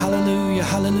Hallelujah,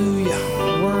 hallelujah.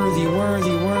 Worthy,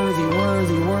 worthy, worthy,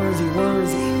 worthy, worthy,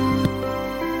 worthy.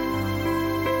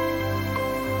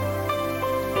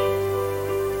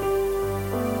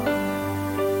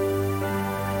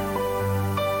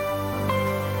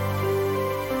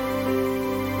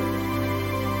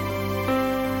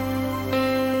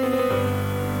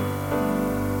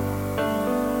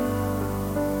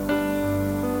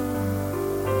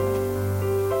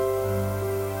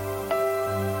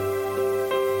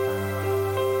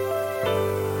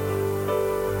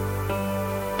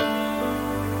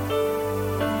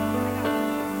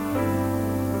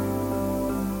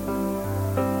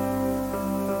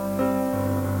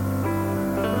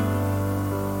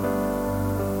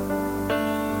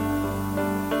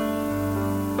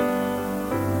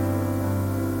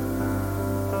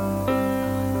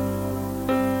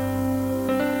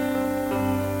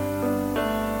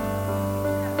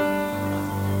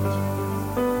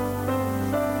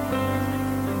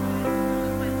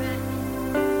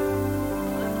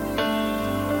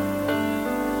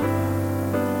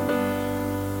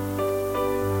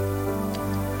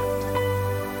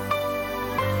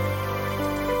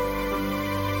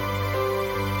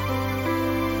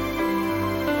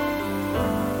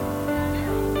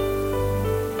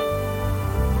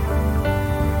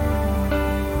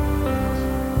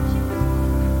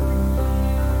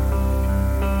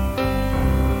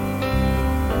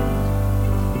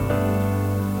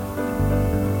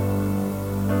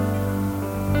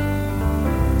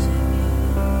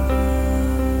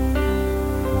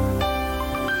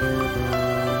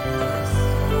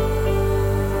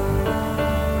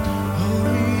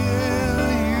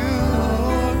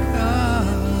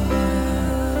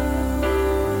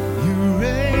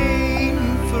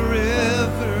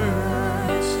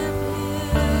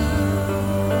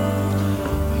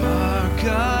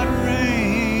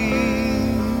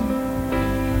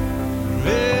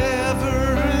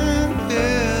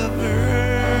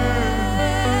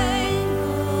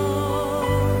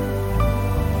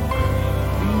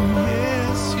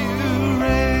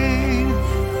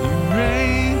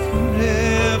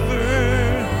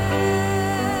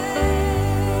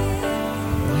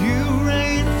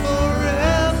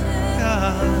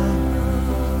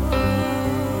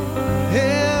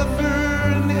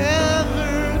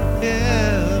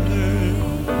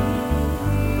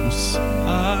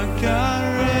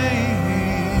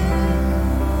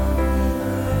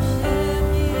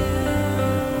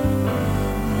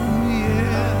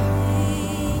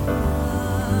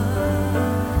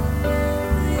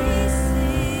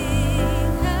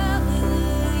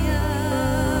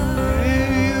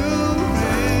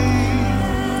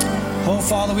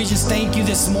 Father, we just thank you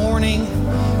this morning.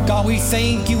 God, we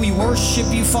thank you. We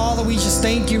worship you, Father. We just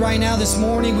thank you right now this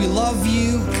morning. We love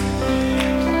you.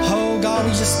 Oh, God,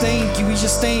 we just thank you. We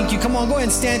just thank you. Come on, go ahead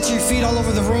and stand to your feet all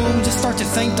over the room. Just start to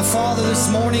thank the Father this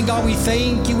morning. God, we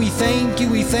thank you. We thank you.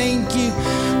 We thank you.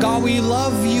 God, we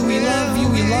love you. We love you.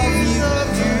 We love you.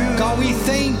 God, we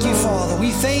thank you, Father.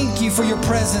 We thank you for your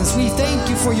presence. We thank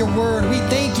you for your word. We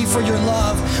thank you for your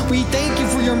love. We thank you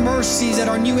for your mercies that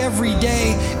are new every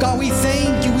day. God, we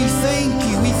thank you. We thank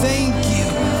you. We thank you.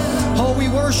 Oh, we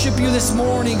worship you this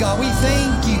morning, God. We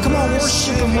thank you. Come on,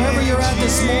 worship him wherever you're at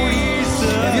this morning.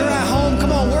 If you're at home,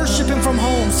 come on, worship him from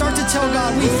home. Start to tell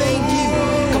God, we thank you.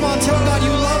 Come on, tell God you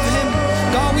love him.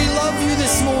 God, we love you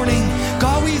this morning.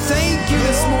 God, we thank you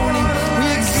this morning.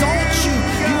 We exalt you.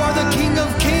 You are the King of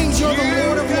Kings. You are the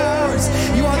Lord of Lords.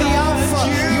 You are the Alpha.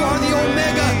 You are the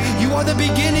Omega. You are the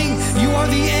beginning. You are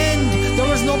the end.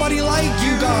 There is nobody like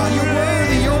you, God. You're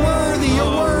worthy. You're worthy.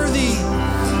 You're worthy.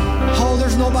 Oh,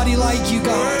 there's nobody like you,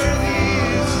 God.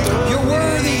 You're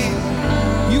worthy.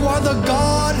 You are the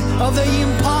God of the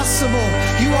impossible.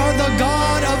 You are the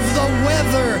God of the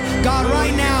weather. God,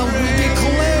 right now, we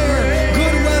declare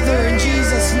good weather in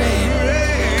Jesus' name.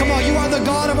 Come on, you are the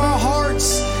God of our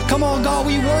hearts. Come on, God,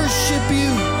 we worship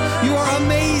you. You are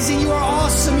amazing. You are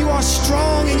awesome. You are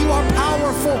strong and you are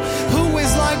powerful. Who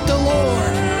is like the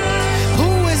Lord?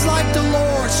 Who is like the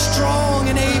Lord? Strong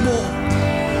and able.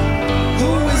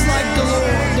 Who is like the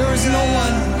Lord? There is no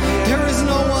one. There is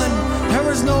no one.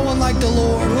 There is no one like the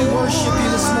Lord. We worship you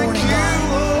this morning,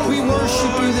 God. We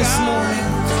worship you this morning.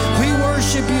 We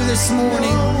worship you this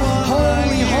morning.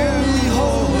 Holy, holy,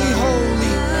 holy,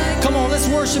 holy. Come on, let's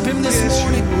worship him this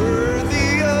morning.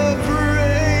 Worthy of praise.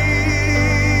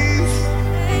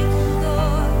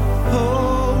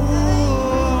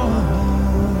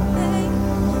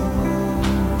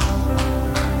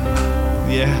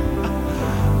 Yeah.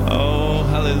 Oh,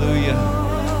 hallelujah.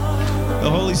 The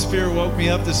Holy Holy Spirit woke me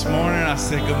up this morning. I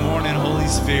said, good morning, Holy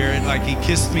Spirit. Like he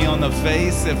kissed me on the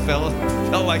face. It felt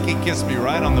like he kissed me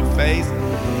right on the face.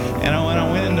 And when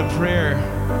I went into prayer,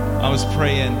 I was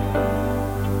praying,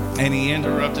 and he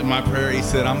interrupted my prayer. He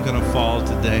said, I'm going to fall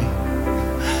today.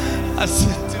 I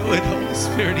said, do it, Holy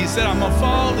Spirit. He said, I'm going to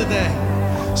fall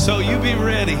today. So you be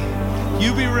ready.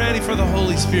 You be ready for the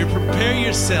Holy Spirit. Prepare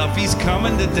yourself. He's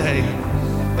coming today.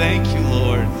 Thank you,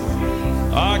 Lord.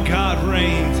 Our God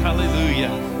reigns.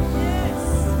 Hallelujah.